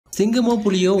சிங்கமோ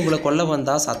புலியோ உங்களை கொல்ல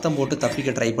வந்தால் சத்தம் போட்டு தப்பிக்க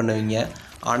ட்ரை பண்ணுவீங்க.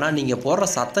 ஆனால் நீங்கள் போடுற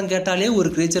சத்தம் கேட்டாலே ஒரு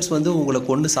கிரீச்சர்ஸ் வந்து உங்களை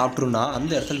கொண்டு சாப்பிட்ருன்னா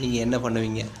அந்த இடத்துல நீங்கள் என்ன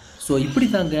பண்ணுவீங்க? ஸோ இப்படி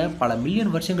தாங்க பல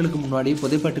மில்லியன் வருஷங்களுக்கு முன்னாடி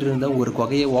புதைப்பட்டிருந்த ஒரு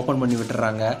குகையை ஓப்பன் பண்ணி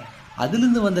விட்டுறாங்க.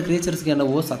 அதுலேருந்து வந்த கிரீச்சர்ஸுக்கு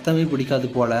என்னவோ சத்தமே பிடிக்காது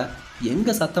போல்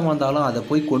எங்கே சத்தம் வந்தாலும் அதை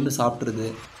போய் கொண்டு சாப்பிட்ருது.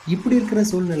 இப்படி இருக்கிற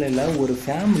சூழ்நிலையில் ஒரு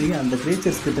ஃபேமிலி அந்த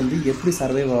கிரீச்சர்ஸ்கிட்டேருந்து எப்படி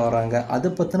சர்வைவ் ஆகிறாங்க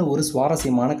அதை பற்றின ஒரு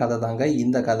சுவாரஸ்யமான கதை தாங்க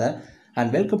இந்த கதை.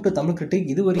 And welcome to Tamil critic.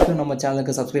 இது வரைக்கும் நம்ம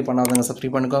சேனலுக்கு சப்ஸ்கிரைப் பண்ணாதவங்க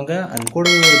சப்ஸ்கிரைப் பண்ணிக்கோங்க. அண்ட்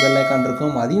கூடவே ஒரு பெல் ஐக்கான்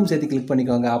இருக்கும், அதையும் சேர்த்து கிளிக்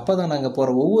பண்ணிக்கோங்க. அப்போ தான் நாங்கள்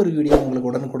போகிற ஒவ்வொரு வீடியோ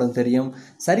உங்களுக்கு உடனுக்குடன் தெரியும்.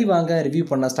 சரி, வாங்க ரிவ்யூ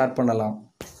பண்ண ஸ்டார்ட் பண்ணலாம்.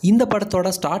 இந்த படத்தோட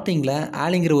ஸ்டார்டிங்கில்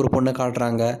ஆலிங்கிற ஒரு பொண்ணை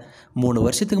காட்டுறாங்க. 3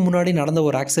 வருஷத்துக்கு முன்னாடி நடந்த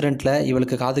ஒரு ஆக்சிடெண்ட்டில்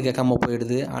இவளுக்கு காது கேட்காம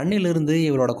போயிடுது. அன்னிலிருந்து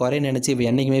இவளோட குறைய நினச்சி இவள்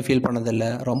என்றைக்குமே ஃபீல் பண்ணதில்லை.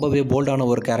 ரொம்பவே போல்டான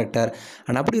ஒரு கேரக்டர்.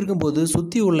 அண்ட் அப்படி இருக்கும்போது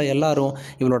சுற்றி உள்ள எல்லாரும்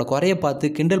இவளோட குறைய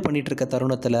பார்த்து கிண்டல் பண்ணிகிட்டு இருக்க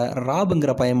தருணத்தில்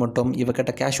ராபுங்கிற பையன் மட்டும்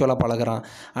இவகிட்ட கேஷுவலாக பழகிறான்.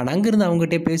 அண்ட் அங்கேருந்து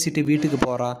அவங்ககிட்டே பேசிட்டு வீட்டுக்கு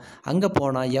போகிறான். அங்கே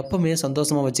போனால் எப்போவுமே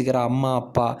சந்தோஷமாக வச்சுக்கிற அம்மா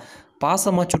அப்பா,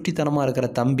 பாசமாக சுட்டித்தனமாக இருக்கிற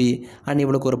தம்பி, அண்ட்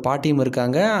இவளுக்கு ஒரு பாட்டியும்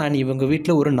இருக்காங்க. அண்ட் இவங்க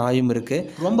வீட்டில் ஒரு நாயும் இருக்குது.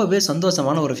 ரொம்பவே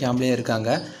சந்தோஷமான ஒரு ஃபேமிலியாக இருக்காங்க.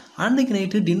 அன்றைக்கி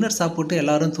நைட்டு டின்னர் சாப்பிட்டு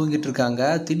எல்லோரும் தூங்கிட்டு இருக்காங்க.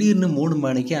 திடீர்னு 3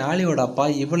 மணிக்கு ஆலியோட அப்பா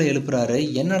இவளை எழுப்புறாரு.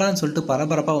 என்னடான்னு சொல்லிட்டு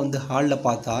பரபரப்பாக வந்து ஹாலில்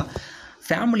பார்த்தா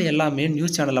ஃபேமிலி எல்லாமே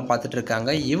நியூஸ் சேனலில் பார்த்துட்டு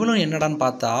இருக்காங்க. இவளும் என்னடான்னு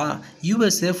பார்த்தா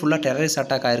யூஎஸ்ஏ ஃபுல்லாக டெரரிஸ்ட்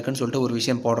அட்டாக் ஆயிருக்குன்னு சொல்லிட்டு ஒரு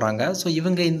விஷயம் போடுறாங்க. ஸோ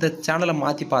இவங்க இந்த சேனலை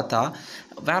மாற்றி பார்த்தா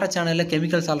வேறு சேனலில்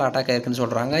கெமிக்கல்ஸால் அட்டாக் ஆயிருக்குன்னு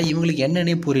சொல்கிறாங்க. இவங்களுக்கு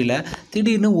என்னன்னே புரியல.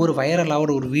 திடீர்னு ஒரு வைரலாக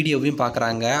ஒரு வீடியோவையும்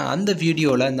பார்க்குறாங்க. அந்த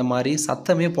வீடியோவில் இந்த மாதிரி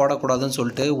சத்தமே போடக்கூடாதுன்னு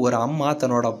சொல்லிட்டு ஒரு அம்மா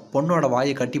தன்னோட பொண்ணோட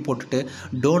வாயை கட்டி போட்டுட்டு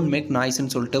டோன்ட் மேக்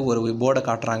நாய்ஸ்ன்னு சொல்லிட்டு ஒரு போர்டை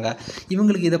காட்டுறாங்க.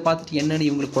 இவங்களுக்கு இதை பார்த்துட்டு என்னென்னு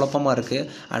இவங்களுக்கு குழப்பமாக இருக்குது.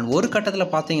 அண்ட் ஒரு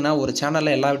கட்டத்தில் பார்த்தீங்கன்னா ஒரு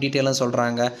சேனலில் எல்லா டீட்டெயிலும்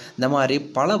சொல்கிறாங்க. இந்த மாதிரி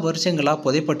பல வருஷங்களாக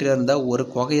புதைப்பட்டிருந்த ஒரு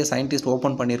குகையை சயின்டிஸ்ட்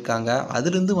ஓப்பன் பண்ணியிருக்காங்க.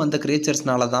 அதுலேருந்து வந்த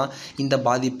கிரீச்சர்ஸ்னால தான் இந்த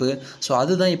பாதிப்பு. ஸோ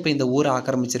அதுதான் இப்போ இந்த ஊரை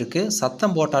ஆக்கிரமிச்சிருக்கு. சத்தம்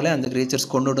போட்டாலே அந்த கிரீச்சர்ஸ்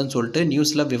கொண்டுடுன்னு சொல்லிட்டு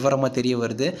நியூஸில் விவரமாக தெரிய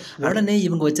வருது. உடனே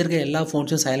இவங்க வச்சிருக்க எல்லா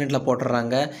ஃபோன்ஸும் சைலண்டில்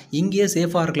போட்டுடுறாங்க. இங்கேயே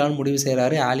சேஃபாக இருக்கலாம்னு முடிவு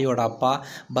செய்கிறாரு ஆலியோட அப்பா.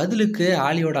 பதிலுக்கு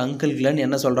ஆலியோட அங்கிள் கிளன்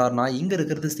என்ன சொல்கிறாருன்னா, இங்கே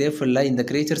இருக்கிறது சேஃப் இல்லை, இந்த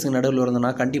கிரீச்சர்ஸுக்கு நடுவில்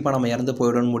இருந்தோன்னா கண்டிப்பாக நம்ம இறந்து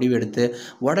போயிடும்னு முடிவு எடுத்து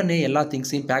உடனே எல்லா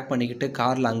திங்ஸையும் பேக் பண்ணிக்கிட்டு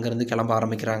காரில் அங்கேருந்து கிளம்ப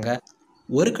ஆரம்பிக்கிறாங்க.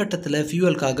 ஒரு கட்டத்தில்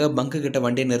ஃபியூவலுக்காக பங்கு கிட்ட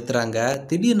வண்டியை நிறுத்துகிறாங்க.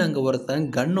 திடீர்னு அங்கே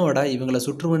ஒருத்தன் கன்னோட இவங்களை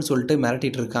சுற்றுவேன்னு சொல்லிட்டு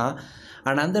மிரட்டிகிட்டு இருக்கான்.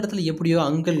 ஆனால் அந்த இடத்துல எப்படியோ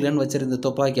அங்கிள் கன் வச்சுருந்த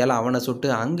துப்பாக்கியால் அவனை சுட்டு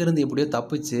அங்கேருந்து எப்படியோ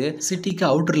தப்பிச்சு சிட்டிக்கு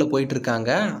அவுட்டரில்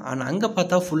போயிட்டுருக்காங்க. ஆனால் அங்கே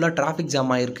பார்த்தா ஃபுல்லாக டிராஃபிக்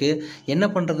ஜாம் ஆகிருக்கு. என்ன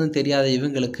பண்ணுறதுன்னு தெரியாத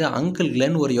இவங்களுக்கு அங்கிள்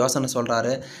கிளன் ஒரு யோசனை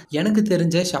சொல்கிறாரு. எனக்கு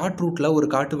தெரிஞ்ச ஷார்ட் ரூட்டில் ஒரு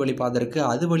காட்டு வழி பாதை இருக்குது,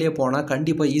 அது வழியாக போனால்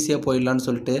கண்டிப்பாக ஈஸியாக போயிடலான்னு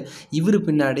சொல்லிட்டு இவர்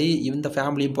பின்னாடி இந்த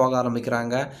ஃபேமிலியும் போக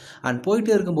ஆரம்பிக்கிறாங்க. அண்ட்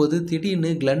போயிட்டே இருக்கும்போது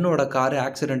திடீர்னு கிளன்னோட காரு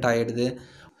ஆக்சிடெண்ட் ஆகிடுது.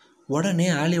 உடனே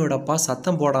ஆலியோட அப்பா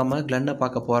சத்தம் போடாமல் கிளன்னை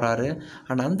பார்க்க போகிறாரு.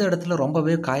 ஆனால் அந்த இடத்துல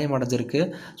ரொம்பவே காயமடைஞ்சிருக்கு.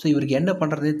 ஸோ இவருக்கு என்ன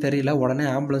பண்ணுறதே தெரியல. உடனே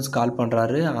ஆம்புலன்ஸ் கால்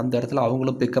பண்ணுறாரு. அந்த இடத்துல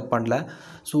அவங்களும் பிக்கப் பண்ணல.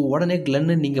 ஸோ உடனே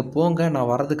கிளன்னு நீங்கள் போங்க,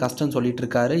 நான் வர்றது கஷ்டம்னு சொல்லிட்டு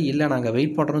இருக்காரு. இல்லை நாங்கள்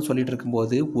வெயிட் பண்ணுறோன்னு சொல்லிட்டு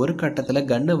இருக்கும்போது ஒரு கட்டத்தில்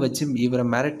கன்னை வச்சு இவரை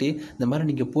மிரட்டி இந்த மாதிரி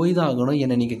நீங்கள் போய் தான் ஆகணும்,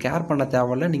 என்னை நீங்கள் கேர் பண்ண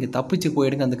தேவையில்ல, நீங்கள் தப்பிச்சு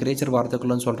போயிடுங்க அந்த கிரீச்சர்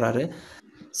வாரத்துக்குள்ளன்னு சொல்கிறாரு.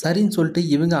 சரின்னு சொல்லிட்டு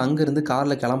இவங்க அங்கேருந்து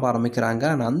காரில் கிளம்ப ஆரம்பிக்கிறாங்க.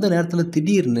 ஆனால் அந்த நேரத்தில்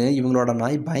திடீர்னு இவங்களோட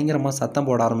நாய் பயங்கரமாக சத்தம்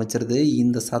போட ஆரம்பிச்சிருது.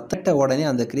 இந்த சத்தத்தை உடனே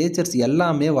அந்த கிரீச்சர்ஸ்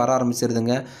எல்லாமே வர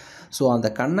ஆரம்பிச்சிருதுங்க. ஸோ அந்த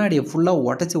கண்ணாடியை ஃபுல்லாக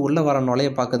உடச்சி உள்ளே வர நுழைய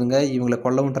பார்க்குதுங்க. இவங்களை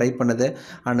கொல்லவும் ட்ரை பண்ணுது.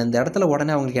 ஆனால் இந்த இடத்துல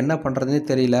உடனே அவங்களுக்கு என்ன பண்ணுறதுனே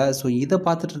தெரியல. ஸோ இதை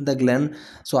பார்த்துட்டு இருந்த கிளன்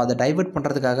அதை டைவர்ட்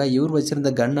பண்ணுறதுக்காக இவர்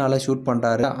வச்சுருந்த கன்னால் ஷூட்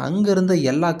பண்ணுறாரு. அங்கேருந்த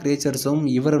எல்லா கிரீச்சர்ஸும்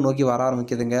இவரை நோக்கி வர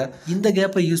ஆரம்பிக்குதுங்க. இந்த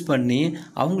கேப்பை யூஸ் பண்ணி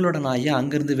அவங்களோட நாயை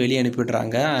அங்கேருந்து வெளியே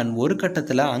அனுப்பிடுறாங்க. அண்ட் ஒரு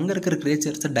கட்டத்தில் அங்கே இருக்கிற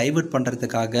கிரீச்சர்ஸை டைவர்ட்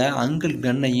பண்ணுறதுக்காக அங்கிள்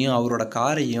கன்னையும் அவரோட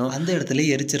காரையும் அந்த இடத்துல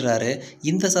எரிச்சிடுறாரு.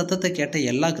 இந்த சத்தத்தை கேட்ட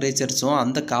எல்லா கிரீச்சர்ஸும்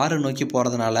அந்த காரை நோக்கி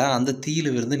போகிறதுனால அந்த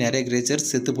தீயிலிருந்து நிறைய கிரீச்சர்ஸ்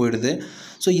செத்து போயிடுது.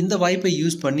 ஸோ இந்த வாய்ப்பை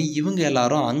யூஸ் பண்ணி இவங்க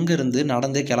எல்லாரும் அங்கேருந்து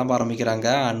நடந்தே கிளம்ப ஆரம்பிக்கிறாங்க.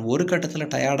 அண்ட் ஒரு கட்டத்தில்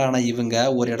டயர்டான இவங்க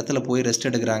ஒரு இடத்துல போய் ரெஸ்ட்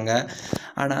எடுக்கிறாங்க.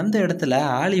 ஆனால் அந்த இடத்துல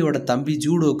ஆலியோட தம்பி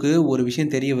ஜூடோக்கு ஒரு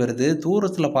விஷயம் தெரிய வருது.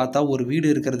 தூரத்தில் பார்த்தா ஒரு வீடு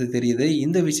இருக்கிறது தெரியுது.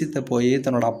 இந்த விஷயத்தை போய்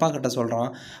தன்னோட அப்பா கிட்ட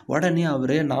சொல்கிறான். உடனே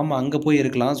அவர் நாம் அங்கே போய்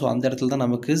இருக்கலாம், ஸோ அந்த இடத்துல தான்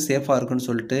நமக்கு சேஃபாக இருக்குன்னு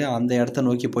சொல்லிட்டு அந்த இடத்த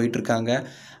நோக்கி போயிட்டுருக்காங்க.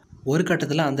 ஒரு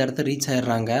கட்டத்தில் அந்த இடத்த ரீச்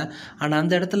ஆகிடுறாங்க. ஆனால்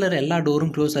அந்த இடத்துல எல்லா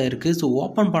டோரும் க்ளோஸ் ஆகிருக்கு. ஸோ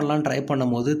ஓப்பன் பண்ணலான்னு ட்ரை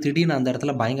பண்ணும்போது திடீர்னு அந்த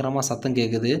இடத்துல பயங்கரமாக சத்தம்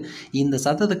கேட்குது. இந்த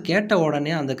சத்தத்தை கேட்ட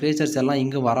உடனே அந்த கிரீச்சர்ஸ் எல்லாம்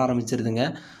இங்கே வர ஆரம்பிச்சிருதுங்க.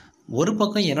 ஒரு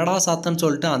பக்கம் என்னடா சத்தம்னு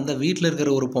சொல்லிட்டு அந்த வீட்டில்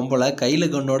இருக்கிற ஒரு பொம்பளை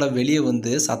கையில் கண்ணோட வெளியே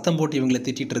வந்து சத்தம் போட்டு இவங்களை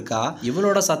திட்டிகிட்டு இருக்கா.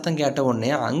 இவளோட சத்தம் கேட்ட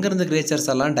உடனே அங்கேருந்து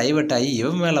கிரீச்சர்ஸ் எல்லாம் டைவர்ட் ஆகி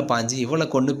இவன் மேலே பாஞ்சு இவளை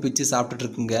கொண்டு பிச்சு சாப்பிட்டுட்டு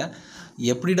இருக்குங்க.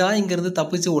 எப்படிடா இங்கேருந்து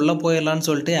தப்பிச்சு உள்ளே போயிடலான்னு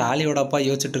சொல்லிட்டு ஆலியோட அப்பா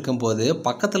யோசிச்சுட்டு இருக்கும்போது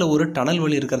பக்கத்தில் ஒரு டனல்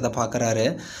வழி இருக்கிறத பார்க்குறாரு.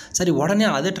 சரி உடனே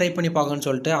அதை ட்ரை பண்ணி பார்க்கணும்னு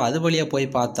சொல்லிட்டு அது வழியாக போய்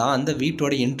பார்த்தா அந்த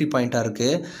வீட்டோட என்ட்ரி பாயிண்ட்டாக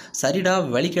இருக்குது. சரிடா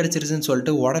வழி கிடச்சிருச்சுன்னு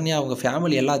சொல்லிட்டு உடனே அவங்க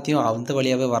ஃபேமிலி எல்லாத்தையும் அந்த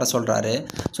வழியாகவே வர சொல்கிறாரு.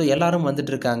 ஸோ எல்லோரும்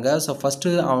வந்துட்டு இருக்காங்க. ஸோ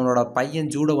ஃபஸ்ட்டு அவனோட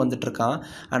பையன் ஜூடோ வந்துட்டுருக்கான்.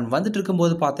 அண்ட் வந்துட்டு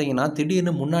இருக்கும்போது பார்த்தீங்கன்னா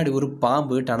திடீர்னு முன்னாடி ஒரு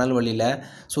பாம்பு டனல் வழியில்.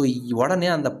 ஸோ உடனே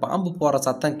அந்த பாம்பு போகிற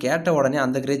சத்தம் கேட்ட உடனே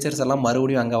அந்த கிரேச்சர்ஸ் எல்லாம்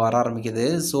மறுபடியும் அங்கே வர ஆரம்பிக்குது.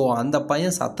 ஸோ அந்த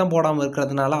பையன் சத்தம் போடாமல்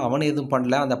இருக்கிறதுனால அவனை எதுவும்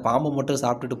பண்ணல, அந்த பாம்பை மட்டும்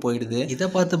சாப்பிட்டுட்டு போயிடுது. இதை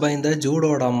பார்த்து பயந்த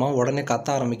ஜூடோட அம்மா உடனே கத்த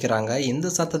ஆரம்பிக்கிறாங்க. இந்த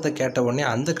சத்தத்தை கேட்ட உடனே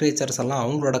அந்த கிரேச்சர்ஸ் எல்லாம்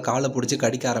அவங்களோட காலை பிடிச்சி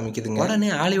கடிக்க ஆரம்பிக்குதுங்க. உடனே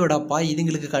ஆலியோட அப்பா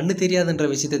இதுங்களுக்கு கண்ணு தெரியாதுன்ற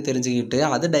விஷயத்தை தெரிஞ்சுக்கிட்டு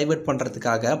அதை டைவர்ட்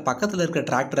பண்ணுறதுக்காக பக்கத்தில் இருக்க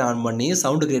டிராக்டரை ஆன் பண்ணி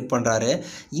சவுண்டு கிரியேட் பண்ணுறாரு.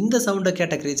 இந்த சவுண்டை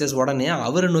கேட்ட கிரேச்சர்ஸ் உடனே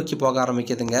அவரை நோக்கி போக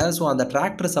ஆரம்பிக்குதுங்க. ஸோ அந்த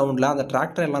டிராக்டர் சவுண்டில் அந்த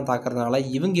டிராக்டர் எல்லாம் தாக்குறதுனால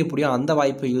இவங்க எப்படியோ அந்த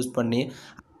வாய்ப்பை யூஸ் பண்ணி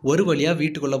ஒரு வழியாக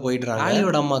வீட்டுக்குள்ளே போயிடுறாங்க.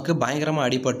 ஆலியோட அம்மாவுக்கு பயங்கரமாக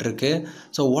அடிபட்டிருக்கு.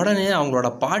 ஸோ உடனே அவங்களோட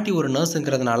பாட்டி ஒரு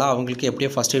நர்ஸுங்கிறதுனால அவங்களுக்கு எப்படியோ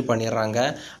ஃபர்ஸ்ட் எய்ட் பண்ணிடுறாங்க.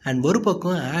 அண்ட் ஒரு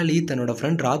பக்கம் ஆலி தன்னோட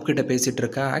ஃப்ரெண்ட் ராப் கிட்ட பேசிகிட்டு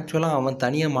இருக்கா. ஆக்சுவலாக அவன்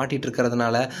தனியாக மாட்டிகிட்டு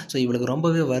இருக்கிறதுனால ஸோ இவளுக்கு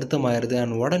ரொம்பவே வருத்தமாயிருது.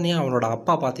 அண்ட் உடனே அவளோட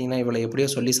அப்பா பார்த்தீங்கன்னா இவளை எப்படியோ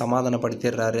சொல்லி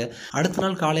சமாதானப்படுத்திடுறாரு. அடுத்த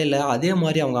நாள் காலையில் அதே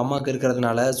மாதிரி அவங்க அம்மாவுக்கு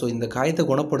இருக்கிறதுனால ஸோ இந்த காயத்தை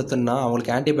குணப்படுத்தணும்னா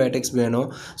அவங்களுக்கு ஆன்டிபயோட்டிக்ஸ் வேணும்.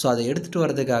 ஸோ அதை எடுத்துகிட்டு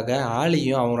வரதுக்காக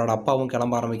ஆலியும் அவங்களோட அப்பாவும்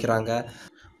கிளம்ப ஆரம்பிக்கிறாங்க.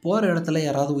 போகிற இடத்துல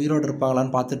யாராவது உயிரோடு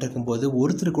இருப்பாங்களான்னு பார்த்துட்டு இருக்கும்போது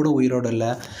ஒருத்தர் கூட உயிரோடு இல்லை.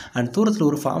 அண்ட் தூரத்தில்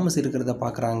ஒரு ஃபார்மசி இருக்கிறத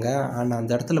பார்க்குறாங்க. அண்ட்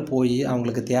அந்த இடத்துல போய்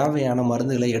அவங்களுக்கு தேவையான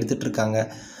மருந்துகளை எடுத்துகிட்டு இருக்காங்க.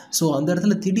 ஸோ அந்த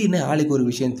இடத்துல திடீர்னு ஆளுக்கு ஒரு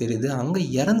விஷயம் தெரியுது. அங்கே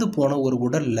இறந்து போன ஒரு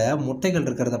உடலில் முட்டைகள்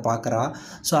இருக்கிறத பார்க்குறா.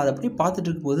 ஸோ அதை அப்படியே பார்த்துட்டு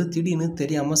இருக்கும்போது திடீர்னு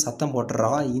தெரியாமல் சத்தம்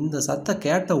போட்டுறான். இந்த சத்தம்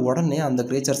கேட்ட உடனே அந்த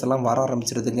கிரேச்சர்ஸ் எல்லாம் வர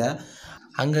ஆரம்பிச்சிருதுங்க.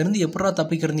 அங்கேருந்து எப்படா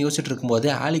தப்பிக்கிறதுன்னு யோசிச்சுட்டு இருக்கும்போது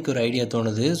ஆலிக்கு ஒரு ஐடியா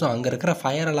தோணுது. ஸோ அங்கே இருக்கிற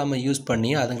ஃபயர் எல்லாமே யூஸ்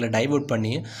பண்ணி அதுங்களை டைவர்ட்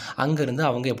பண்ணி அங்கேருந்து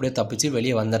அவங்க எப்படியோ தப்பிச்சு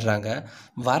வெளியே வந்துடுறாங்க.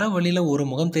 வர வழியில் ஒரு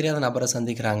முகம் தெரியாத நபரை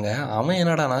சந்திக்கிறாங்க. அவன்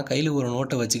என்னடானா கையில் ஒரு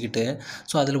நோட்டை வச்சுக்கிட்டு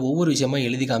ஸோ அதில் ஒவ்வொரு விஷயமா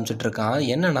எழுதி காமிச்சிட்ருக்கான்.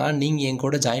 என்னன்னா நீங்கள் என்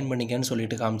கூட ஜாயின் பண்ணிக்கன்னு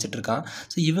சொல்லிட்டு காமிச்சிட்ருக்கான்.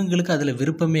 ஸோ இவங்களுக்கு அதில்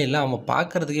விருப்பமே இல்லை. அவன்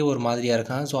பார்க்குறதுக்கே ஒரு மாதிரியாக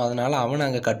இருக்கான். ஸோ அதனால் அவனை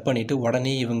அங்கே கட் பண்ணிவிட்டு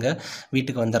உடனே இவங்க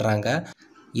வீட்டுக்கு வந்துடுறாங்க.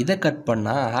 இதை கட்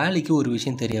பண்ணால் ஆலிக்கு ஒரு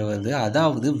விஷயம் தெரிய வருது.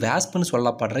 அதாவது வேஸ்ப்னு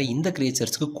சொல்லப்படுற இந்த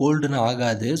கிரியேச்சர்ஸ்க்கு கோல்டுன்னு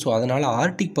ஆகாது. ஸோ அதனால்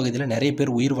ஆர்டிக் பகுதியில் நிறைய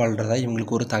பேர் உயிர் வாழ்கிறதா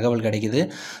இவங்களுக்கு ஒரு தகவல் கிடைக்குது.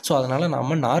 ஸோ அதனால்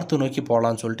நம்ம நார்த்து நோக்கி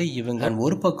போகலான்னு சொல்லிட்டு இவங்க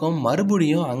ஒரு பக்கம்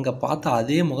மறுபடியும் அங்கே பார்த்த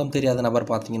அதே முகம் தெரியாத நபர்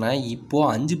பார்த்தீங்கன்னா இப்போது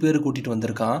 5 பேர் கூட்டிகிட்டு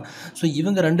வந்திருக்கான். ஸோ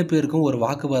இவங்க 2 பேருக்கும் ஒரு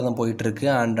வாக்குவாதம் போயிட்டுருக்கு.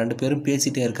 அண்ட் 2 பேரும்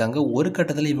பேசிகிட்டே இருக்காங்க. ஒரு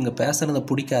கட்டத்தில் இவங்க பேசுகிறத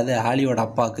பிடிக்காத ஆலியோட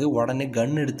அப்பாவுக்கு உடனே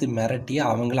கன் எடுத்து மிரட்டி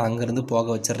அவங்கள அங்கேருந்து போக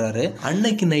வச்சிடுறாரு.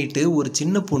 அன்னைக்கு நைட்டு ஒரு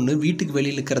சின்ன பொண்ணு வீட்டுக்கு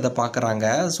வெளியில் இருக்கிறத பார்க்குறாங்க.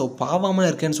 ஸோ பாவமாக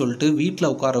இருக்கேன்னு சொல்லிட்டு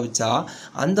வீட்டில் உட்கார வச்சா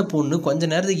அந்த பொண்ணு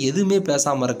கொஞ்ச நேரத்துக்கு எதுவுமே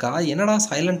பேசாமல் இருக்கா. என்னடா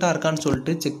சைலண்ட்டாக இருக்கான்னு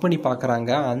சொல்லிட்டு செக் பண்ணி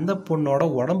பார்க்குறாங்க. அந்த பொண்ணோட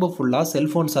உடம்பு ஃபுல்லாக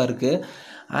செல்ஃபோன்ஸாக இருக்குது.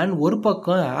 அண்ட் ஒரு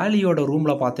பக்கம் ஆலியோட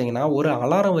ரூமில் பார்த்தீங்கன்னா ஒரு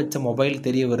அலாரம் வச்ச மொபைல்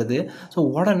தெரிய வருது. ஸோ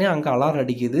உடனே அங்கே அலாரம்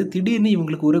அடிக்குது. திடீர்னு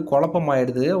இவங்களுக்கு ஒரு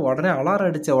குழப்பமாயிடுது. உடனே அலாரம்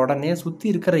அடித்த உடனே சுற்றி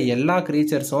இருக்கிற எல்லா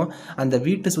கிரீச்சர்ஸும் அந்த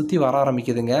வீட்டை சுற்றி வர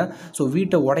ஆரம்பிக்குதுங்க. ஸோ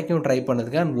வீட்டை உடைக்கவும் ட்ரை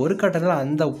பண்ணுதுங்க. அண்ட் ஒரு கட்டத்தில்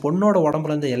அந்த பொண்ணோட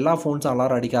உடம்புல இருந்த எல்லா ஃபோன்ஸும்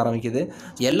அலாரம் அடிக்க ஆரம்பிக்குது.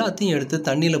 எல்லாத்தையும் எடுத்து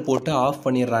தண்ணியில் போட்டு ஆஃப்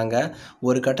பண்ணிடுறாங்க.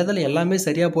 ஒரு கட்டத்தில் எல்லாமே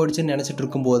சரியாக போயிடுச்சுன்னு நினச்சிட்டு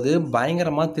இருக்கும்போது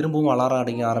பயங்கரமாக திரும்பவும் அலாரம்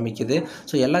அடிக்க ஆரம்பிக்குது.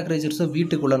 ஸோ எல்லா கிரீச்சர்ஸும்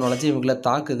வீட்டுக்குள்ளே நுழைச்சி இவங்களை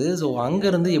தாக்குது. ஸோ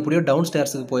அங்கே எப்படியோ டவுன்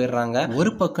ஸ்டேர்ஸுக்கு போயிடுறாங்க. ஒரு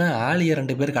பக்கம் ஆலியை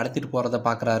 2 பேர் கடத்திட்டு போகிறத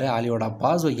பார்க்குறாரு ஆலியோட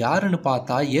அப்பா. ஸோ யாருன்னு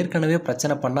பார்த்தா ஏற்கனவே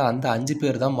பிரச்சனை பண்ண அந்த 5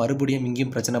 பேர் தான் மறுபடியும்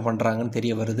இங்கேயும் பிரச்சனை பண்ணுறாங்கன்னு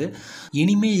தெரிய வருது.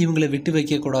 இனிமேல் இவங்களை விட்டு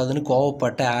வைக்கக்கூடாதுன்னு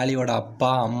கோவப்பட்ட ஆலியோட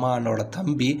அப்பா, அம்மா, அண்ணோட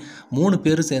தம்பி 3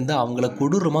 பேரும் சேர்ந்து அவங்கள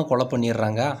கொடூரமாக கொலை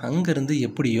பண்ணிடுறாங்க. அங்கேருந்து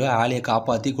எப்படியோ ஆலியை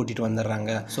காப்பாற்றி கூட்டிகிட்டு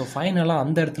வந்துடுறாங்க. ஸோ ஃபைனலாக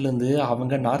அந்த இடத்துலேருந்து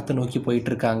அவங்க நார்த்தை நோக்கி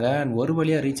போயிட்டுருக்காங்க. அண்ட் ஒரு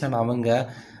வழியாக ரீச் ஆன அவங்க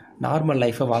நார்மல்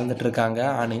லைஃப்பை வாழ்ந்துட்டுருக்காங்க.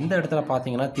 அண்ட் இந்த இடத்துல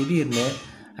பார்த்தீங்கன்னா திடீர்னு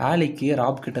ஆலிக்கு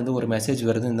ராப் கிட்டேருந்து ஒரு மெசேஜ்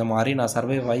வருது. இந்த மாதிரி நான்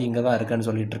சர்வைவ் ஆகி இங்கே தான் இருக்கேன்னு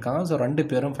சொல்லிட்டு இருக்கான். ஸோ 2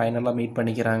 பேரும் ஃபைனலாக மீட்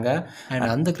பண்ணிக்கிறாங்க.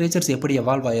 அண்ட் அந்த கிரேச்சர்ஸ் எப்படி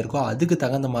எவால்வ் ஆகிருக்கோ அதுக்கு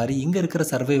தகுந்த மாதிரி இங்கே இருக்கிற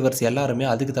சர்வைவர்ஸ் எல்லாருமே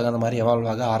அதுக்கு தகுந்த மாதிரி எவால்வ்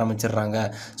ஆக ஆரம்பிச்சிடுறாங்க.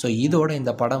 ஸோ இதோட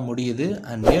இந்த படம் முடியுது.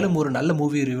 அண்ட் மேலும் ஒரு நல்ல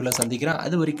மூவி ரிவ்யூவில் சந்திக்கிறேன்.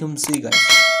 அது வரைக்கும் see you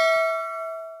guys.